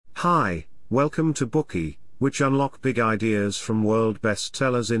Hi, welcome to Bookey, which unlock big ideas from world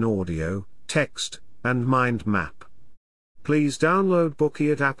bestsellers in audio, text, and mind map. Please download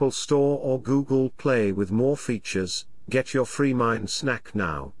Bookey at Apple Store or Google Play with more features. Get your free mind snack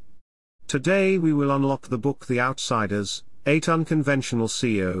now. Today we will unlock the book The Outsiders, 8 Unconventional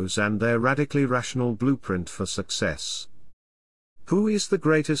CEOs and Their Radically Rational Blueprint for Success. Who is the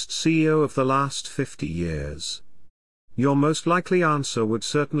greatest CEO of the last 50 years? Your most likely answer would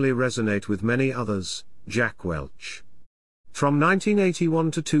certainly resonate with many others: Jack Welch. From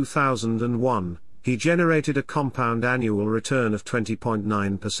 1981 to 2001, he generated a compound annual return of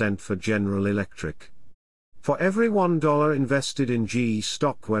 20.9% for General Electric. For every $1 invested in GE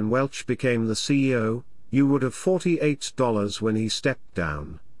stock when Welch became the CEO, you would have $48 when he stepped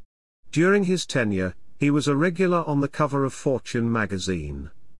down. During his tenure, he was a regular on the cover of Fortune magazine.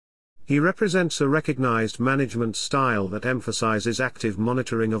 He represents a recognized management style that emphasizes active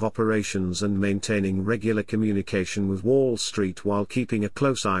monitoring of operations and maintaining regular communication with Wall Street while keeping a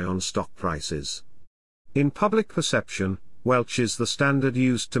close eye on stock prices. In public perception, Welch is the standard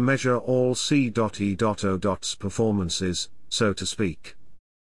used to measure all C.E.O's performances, so to speak.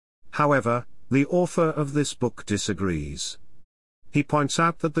 However, the author of this book disagrees. He points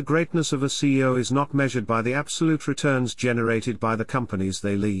out that the greatness of a CEO is not measured by the absolute returns generated by the companies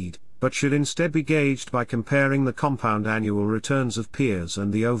they lead, but should instead be gauged by comparing the compound annual returns of peers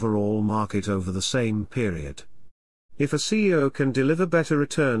and the overall market over the same period. If a CEO can deliver better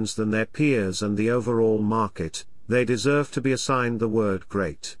returns than their peers and the overall market, they deserve to be assigned the word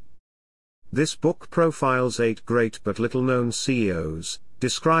great. This book profiles 8 great but little-known CEOs,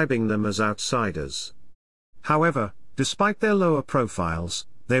 describing them as outsiders. However, despite their lower profiles,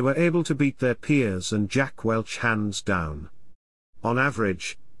 they were able to beat their peers and Jack Welch hands down. On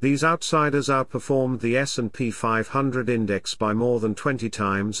average, these outsiders outperformed the S&P 500 index by more than 20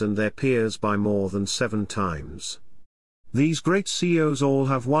 times and their peers by more than 7 times. These great CEOs all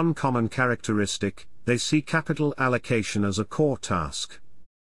have one common characteristic: they see capital allocation as a core task.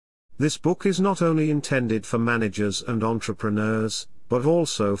 This book is not only intended for managers and entrepreneurs, but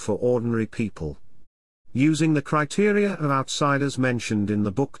also for ordinary people. Using the criteria of outsiders mentioned in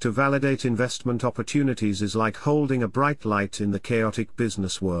the book to validate investment opportunities is like holding a bright light in the chaotic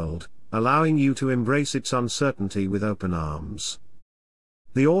business world, allowing you to embrace its uncertainty with open arms.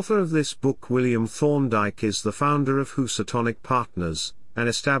 The author of this book, William Thorndike, is the founder of Housatonic Partners, an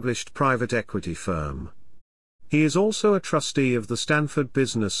established private equity firm. He is also a trustee of the Stanford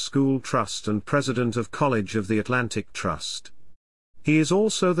Business School Trust and president of College of the Atlantic Trust. He is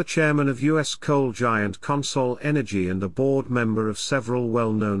also the chairman of U.S. coal giant CONSOL Energy and a board member of several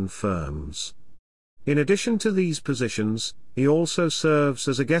well-known firms. In addition to these positions, he also serves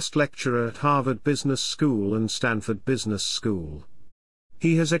as a guest lecturer at Harvard Business School and Stanford Business School.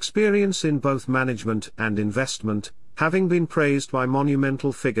 He has experience in both management and investment, having been praised by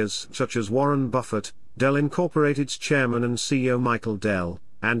monumental figures such as Warren Buffett, Dell Incorporated's chairman and CEO Michael Dell,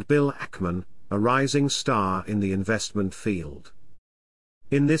 and Bill Ackman, a rising star in the investment field.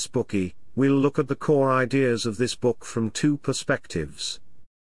 In this Bookey, we'll look at the core ideas of this book from 2 perspectives.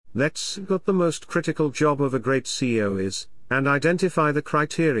 Let's look at the most critical job of a great CEO is, and identify the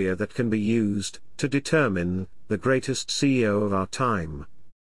criteria that can be used to determine the greatest CEO of our time.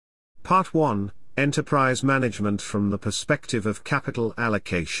 Part 1: Enterprise Management from the Perspective of Capital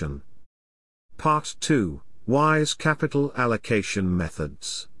Allocation. Part 2: Wise Capital Allocation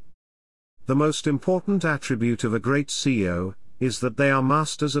Methods. The most important attribute of a great CEO is that they are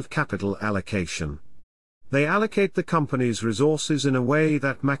masters of capital allocation. They allocate the company's resources in a way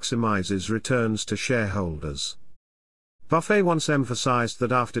that maximizes returns to shareholders. Buffett once emphasized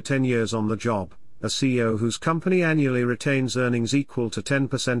that after 10 years on the job, a CEO whose company annually retains earnings equal to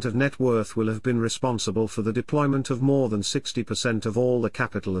 10% of net worth will have been responsible for the deployment of more than 60% of all the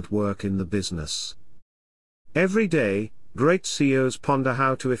capital at work in the business. Every day, great CEOs ponder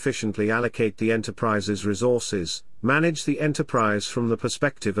how to efficiently allocate the enterprise's resources, manage the enterprise from the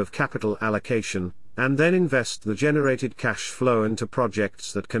perspective of capital allocation, and then invest the generated cash flow into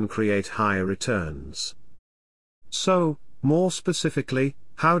projects that can create higher returns. So, more specifically,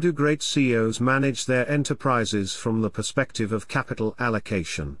 how do great CEOs manage their enterprises from the perspective of capital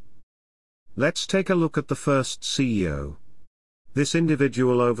allocation? Let's take a look at the first CEO. This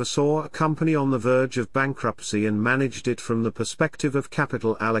individual oversaw a company on the verge of bankruptcy and managed it from the perspective of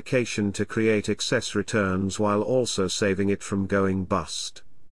capital allocation to create excess returns while also saving it from going bust.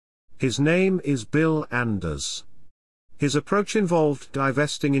 His name is Bill Anders. His approach involved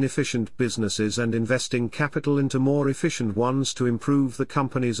divesting inefficient businesses and investing capital into more efficient ones to improve the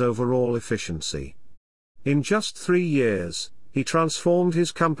company's overall efficiency. In just 3 years, he transformed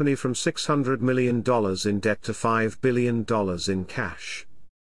his company from $600 million in debt to $5 billion in cash.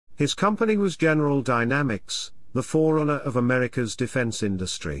 His company was General Dynamics, the forerunner of America's defense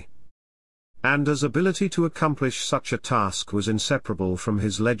industry. Anders' ability to accomplish such a task was inseparable from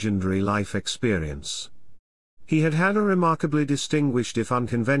his legendary life experience. He had had a remarkably distinguished if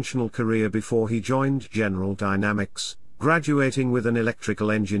unconventional career before he joined General Dynamics, graduating with an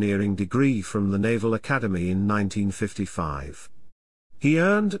electrical engineering degree from the Naval Academy in 1955. He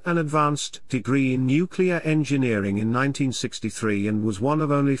earned an advanced degree in nuclear engineering in 1963 and was one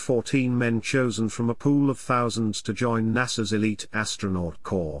of only 14 men chosen from a pool of thousands to join NASA's elite astronaut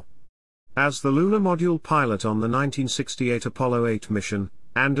corps. As the lunar module pilot on the 1968 Apollo 8 mission,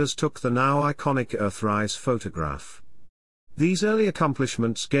 Anders took the now iconic Earthrise photograph. These early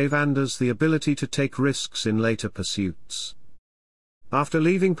accomplishments gave Anders the ability to take risks in later pursuits. After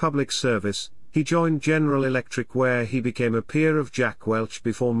leaving public service, he joined General Electric, where he became a peer of Jack Welch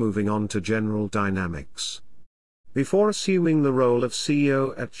before moving on to General Dynamics. Before assuming the role of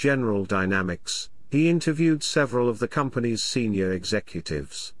CEO at General Dynamics, he interviewed several of the company's senior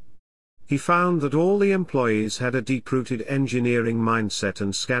executives. He found that all the employees had a deep-rooted engineering mindset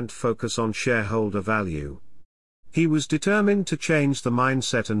and scant focus on shareholder value. He was determined to change the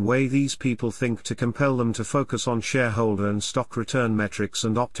mindset and way these people think to compel them to focus on shareholder and stock return metrics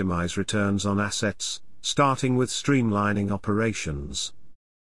and optimize returns on assets, starting with streamlining operations.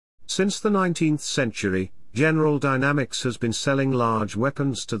 Since the 19th century, General Dynamics has been selling large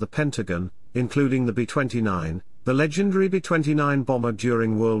weapons to the Pentagon, including the B-29, the legendary B-29 bomber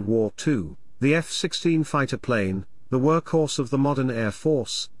during World War II, the F-16 fighter plane, the workhorse of the modern Air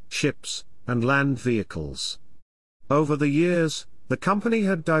Force, ships, and land vehicles. Over the years, the company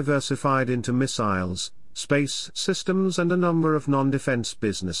had diversified into missiles, space systems and a number of non-defense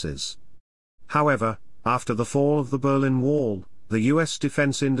businesses. However, after the fall of the Berlin Wall, the U.S.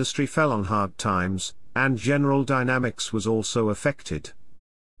 defense industry fell on hard times, and General Dynamics was also affected.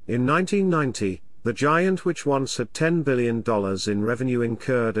 In 1990, the giant, which once had $10 billion in revenue,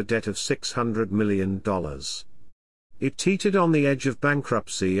 incurred a debt of $600 million. It teetered on the edge of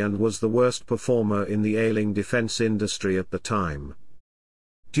bankruptcy and was the worst performer in the ailing defense industry at the time.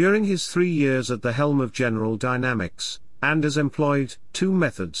 During his 3 years at the helm of General Dynamics, Anders employed 2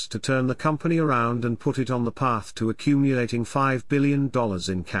 methods to turn the company around and put it on the path to accumulating $5 billion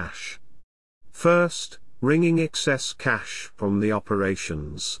in cash. First, wringing excess cash from the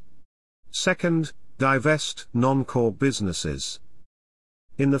operations. Second, divest non-core businesses.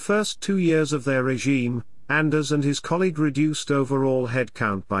 In the first 2 years of their regime, Anders and his colleague reduced overall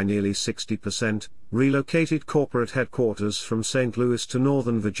headcount by nearly 60%, relocated corporate headquarters from St. Louis to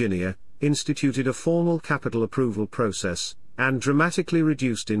Northern Virginia, instituted a formal capital approval process, and dramatically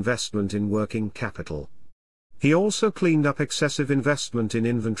reduced investment in working capital. He also cleaned up excessive investment in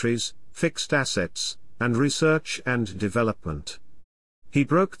inventories, fixed assets, and research and development. He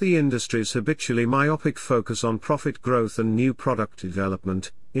broke the industry's habitually myopic focus on profit growth and new product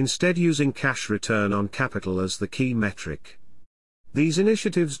development, instead using cash return on capital as the key metric. These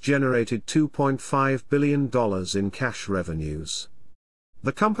initiatives generated $2.5 billion in cash revenues.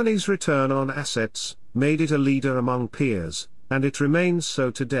 The company's return on assets made it a leader among peers, and it remains so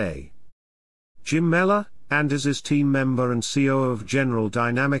today. Jim Mellor, Anders' team member and COO of General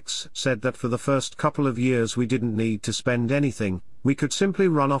Dynamics, said that for the first couple of years we didn't need to spend anything, we could simply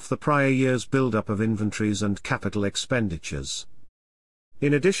run off the prior year's buildup of inventories and capital expenditures.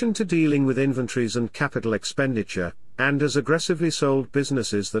 In addition to dealing with inventories and capital expenditure, Anders aggressively sold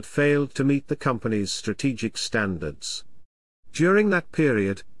businesses that failed to meet the company's strategic standards. During that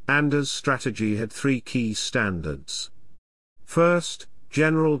period, Anders' strategy had 3 key standards. First,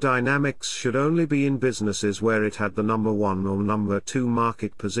 General Dynamics should only be in businesses where it had the number 1 or number 2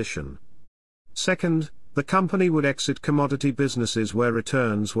 market position. Second, the company would exit commodity businesses where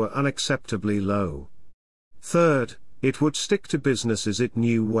returns were unacceptably low. Third, it would stick to businesses it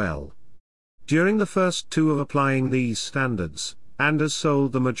knew well. During the first 2 of applying these standards, Anders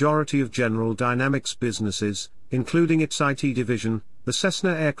sold the majority of General Dynamics businesses, including its IT division, the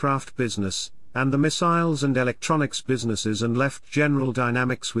Cessna aircraft business, and the missiles and electronics businesses, and left General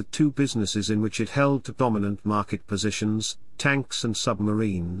Dynamics with 2 businesses in which it held dominant market positions, tanks and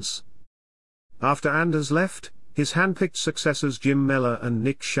submarines. After Anders left, his handpicked successors Jim Mellor and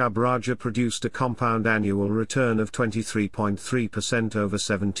Nick Shabraja produced a compound annual return of 23.3% over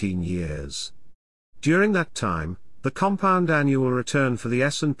 17 years. During that time, the compound annual return for the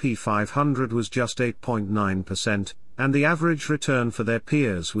S&P 500 was just 8.9%, and the average return for their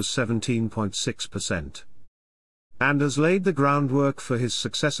peers was 17.6%. Anders laid the groundwork for his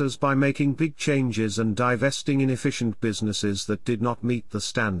successors by making big changes and divesting inefficient businesses that did not meet the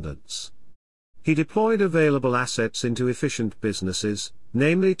standards. He deployed available assets into efficient businesses,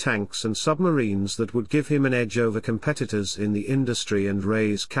 namely tanks and submarines that would give him an edge over competitors in the industry and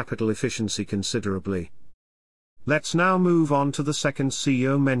raise capital efficiency considerably. Let's now move on to the second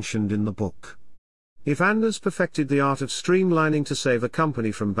CEO mentioned in the book. If Anders perfected the art of streamlining to save a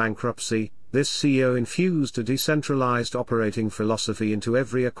company from bankruptcy, this CEO infused a decentralized operating philosophy into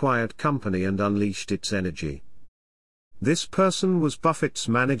every acquired company and unleashed its energy. This person was Buffett's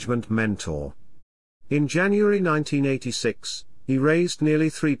management mentor. In January 1986, he raised nearly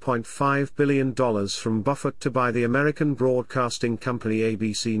 $3.5 billion from Buffett to buy the American broadcasting company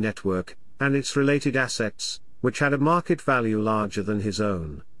ABC Network, and its related assets, which had a market value larger than his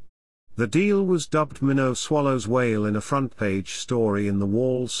own. The deal was dubbed Minnow Swallows Whale in a front-page story in the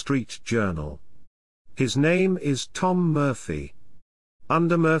Wall Street Journal. His name is Tom Murphy.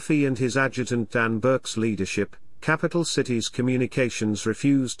 Under Murphy and his adjutant Dan Burke's leadership, Capital Cities Communications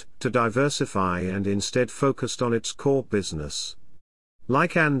refused to diversify and instead focused on its core business.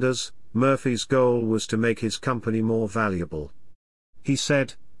 Like Anders, Murphy's goal was to make his company more valuable. He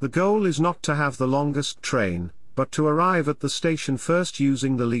said, "The goal is not to have the longest train, but to arrive at the station first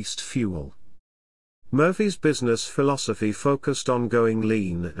using the least fuel." Murphy's business philosophy focused on going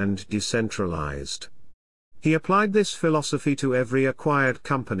lean and decentralized. He applied this philosophy to every acquired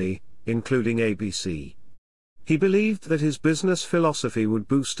company, including ABC. He believed that his business philosophy would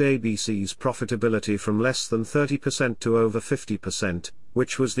boost ABC's profitability from less than 30% to over 50%,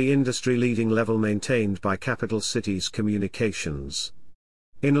 which was the industry-leading level maintained by Capital Cities Communications.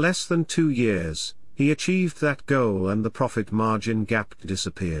 In less than 2 years, he achieved that goal and the profit margin gap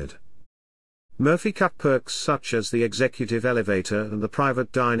disappeared. Murphy cut perks such as the executive elevator and the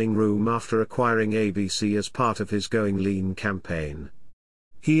private dining room after acquiring ABC as part of his Going Lean campaign.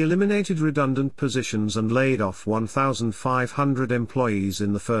 He eliminated redundant positions and laid off 1,500 employees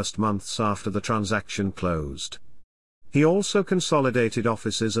in the first months after the transaction closed. He also consolidated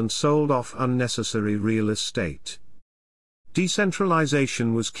offices and sold off unnecessary real estate.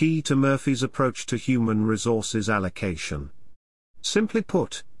 Decentralization was key to Murphy's approach to human resources allocation. Simply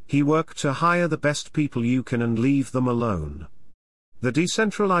put, he worked to hire the best people you can and leave them alone. The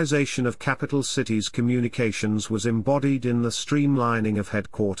decentralization of Capital Cities Communications was embodied in the streamlining of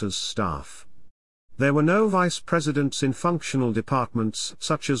headquarters staff. There were no vice presidents in functional departments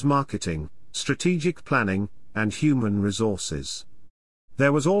such as marketing, strategic planning, and human resources.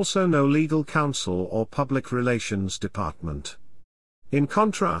 There was also no legal counsel or public relations department. In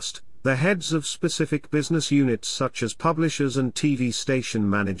contrast, the heads of specific business units such as publishers and TV station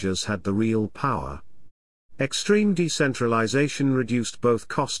managers had the real power. Extreme decentralization reduced both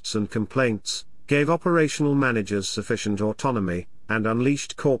costs and complaints, gave operational managers sufficient autonomy, and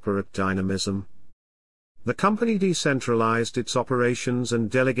unleashed corporate dynamism. The company decentralized its operations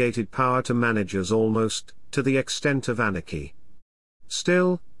and delegated power to managers almost to the extent of anarchy.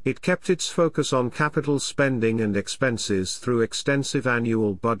 Still, it kept its focus on capital spending and expenses through extensive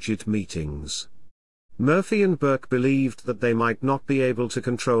annual budget meetings. Murphy and Burke believed that they might not be able to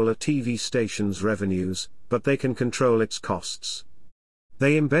control a TV station's revenues, but they can control its costs.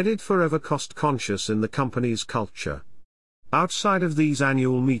 They embedded forever cost conscious in the company's culture. Outside of these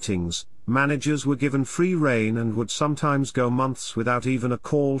annual meetings, managers were given free rein and would sometimes go months without even a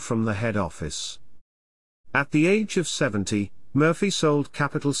call from the head office. At the age of 70, Murphy sold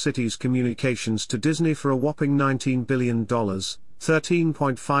Capital Cities Communications to Disney for a whopping $19 billion,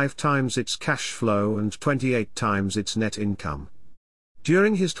 13.5 times its cash flow and 28 times its net income.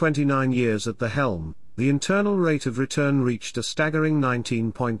 During his 29 years at the helm, the internal rate of return reached a staggering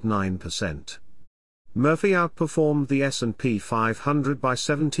 19.9%. Murphy outperformed the S&P 500 by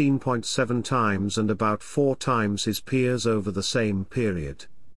 17.7 times and about 4 times his peers over the same period.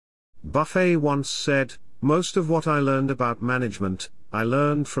 Buffett once said, "Most of what I learned about management, I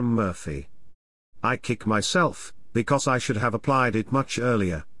learned from Murphy. I kick myself, because I should have applied it much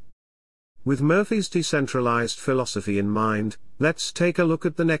earlier." With Murphy's decentralized philosophy in mind, let's take a look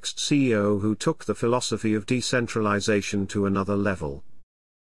at the next CEO who took the philosophy of decentralization to another level.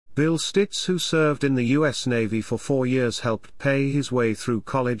 Bill Stitz, who served in the U.S. Navy for 4 years, helped pay his way through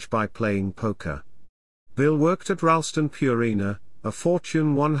college by playing poker. Bill worked at Ralston Purina, a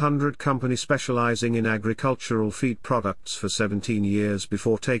Fortune 100 company specializing in agricultural feed products, for 17 years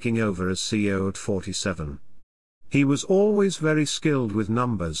before taking over as CEO at 47. He was always very skilled with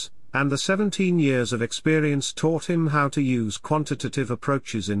numbers, and the 17 years of experience taught him how to use quantitative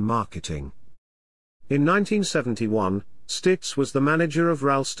approaches in marketing. In 1971, Stitz was the manager of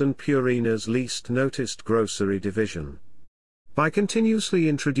Ralston Purina's least noticed grocery division. By continuously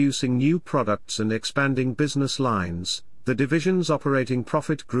introducing new products and expanding business lines, the division's operating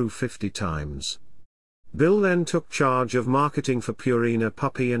profit grew 50 times. Bill then took charge of marketing for Purina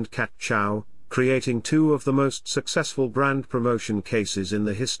Puppy and Cat Chow, creating two of the most successful brand promotion cases in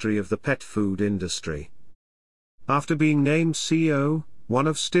the history of the pet food industry. After being named CEO, one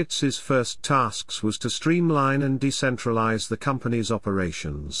of Stitz's first tasks was to streamline and decentralize the company's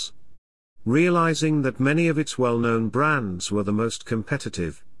operations. Realizing that many of its well-known brands were the most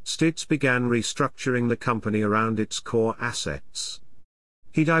competitive, Stitz began restructuring the company around its core assets.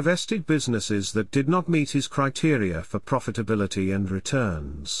 He divested businesses that did not meet his criteria for profitability and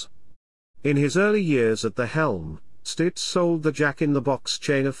returns. In his early years at the helm, Stitz sold the Jack in the Box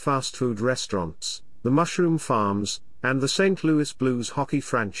chain of fast food restaurants, the Mushroom Farms, and the St. Louis Blues hockey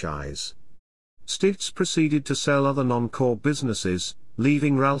franchise. Stitz proceeded to sell other non-core businesses,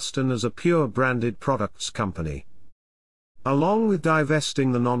 leaving Ralston as a pure branded products company. Along with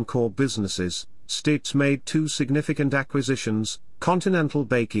divesting the non-core businesses, Stitz made two significant acquisitions, Continental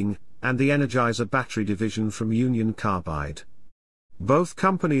Baking, and the Energizer battery division from Union Carbide. Both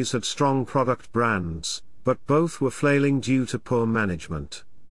companies had strong product brands, but both were flailing due to poor management.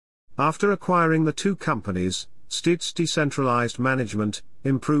 After acquiring the two companies, Stitz decentralized management,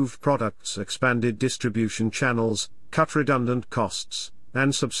 improved products, expanded distribution channels, cut redundant costs,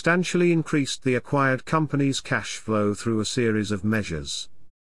 and substantially increased the acquired company's cash flow through a series of measures.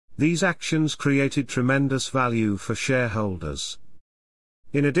 These actions created tremendous value for shareholders.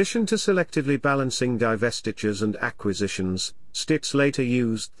 In addition to selectively balancing divestitures and acquisitions, Stitz later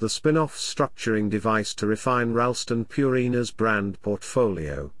used the spin-off structuring device to refine Ralston Purina's brand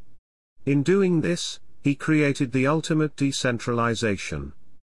portfolio. In doing this, he created the ultimate decentralization.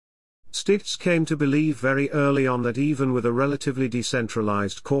 Stitz came to believe very early on that even with a relatively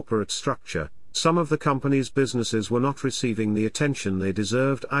decentralized corporate structure, some of the company's businesses were not receiving the attention they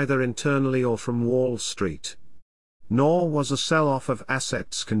deserved either internally or from Wall Street. Nor was a sell-off of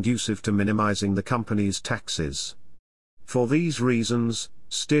assets conducive to minimizing the company's taxes. For these reasons,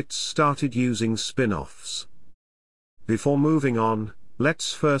 Stitz started using spin-offs. Before moving on,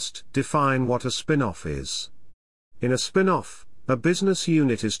 let's first define what a spin-off is. In a spin-off, a business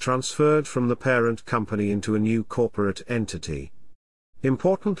unit is transferred from the parent company into a new corporate entity.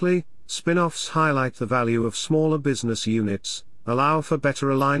 Importantly, spin-offs highlight the value of smaller business units, allow for better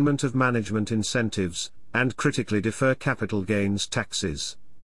alignment of management incentives, and critically defer capital gains taxes.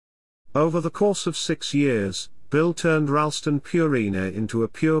 Over the course of 6 years, Bill turned Ralston Purina into a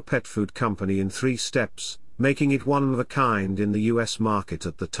pure pet food company in 3 steps, making it one of a kind in the US market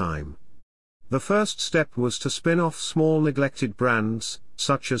at the time. The first step was to spin off small neglected brands,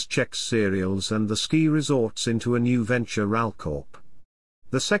 such as Chex cereals and the ski resorts, into a new venture, Ralcorp.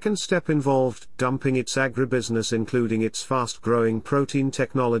 The second step involved dumping its agribusiness, including its fast-growing protein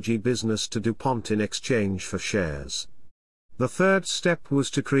technology business, to DuPont in exchange for shares. The third step was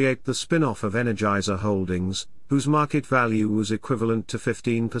to create the spin-off of Energizer Holdings, whose market value was equivalent to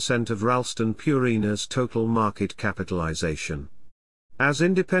 15% of Ralston Purina's total market capitalization. As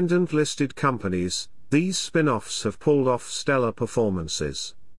independent listed companies, these spin-offs have pulled off stellar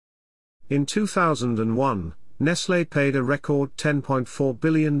performances. In 2001, Nestlé paid a record $10.4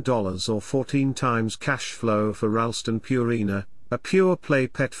 billion or 14 times cash flow for Ralston Purina, a pure-play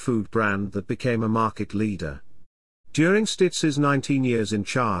pet food brand that became a market leader. During Stitz's 19 years in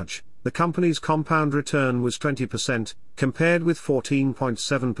charge, the company's compound return was 20%, compared with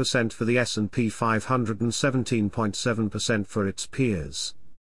 14.7% for the S&P 500 and 17.7% for its peers.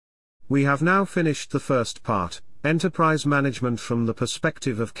 We have now finished the first part, enterprise management from the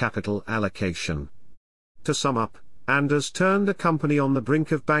perspective of capital allocation. To sum up, Anders turned a company on the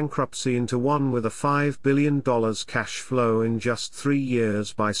brink of bankruptcy into one with a $5 billion cash flow in just 3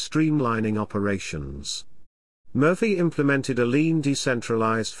 years by streamlining operations. Murphy implemented a lean,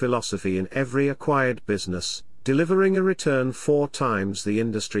 decentralized philosophy in every acquired business, delivering a return 4 times the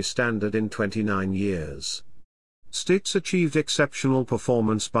industry standard in 29 years. Stitz achieved exceptional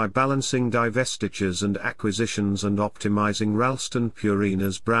performance by balancing divestitures and acquisitions and optimizing Ralston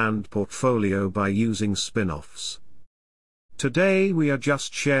Purina's brand portfolio by using spin-offs. Today we are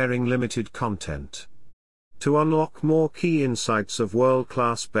just sharing limited content. To unlock more key insights of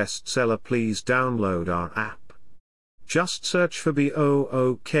world-class bestseller, please download our app. Just search for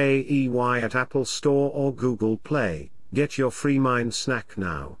BOOKEY at Apple Store or Google Play. Get your free mind snack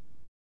now.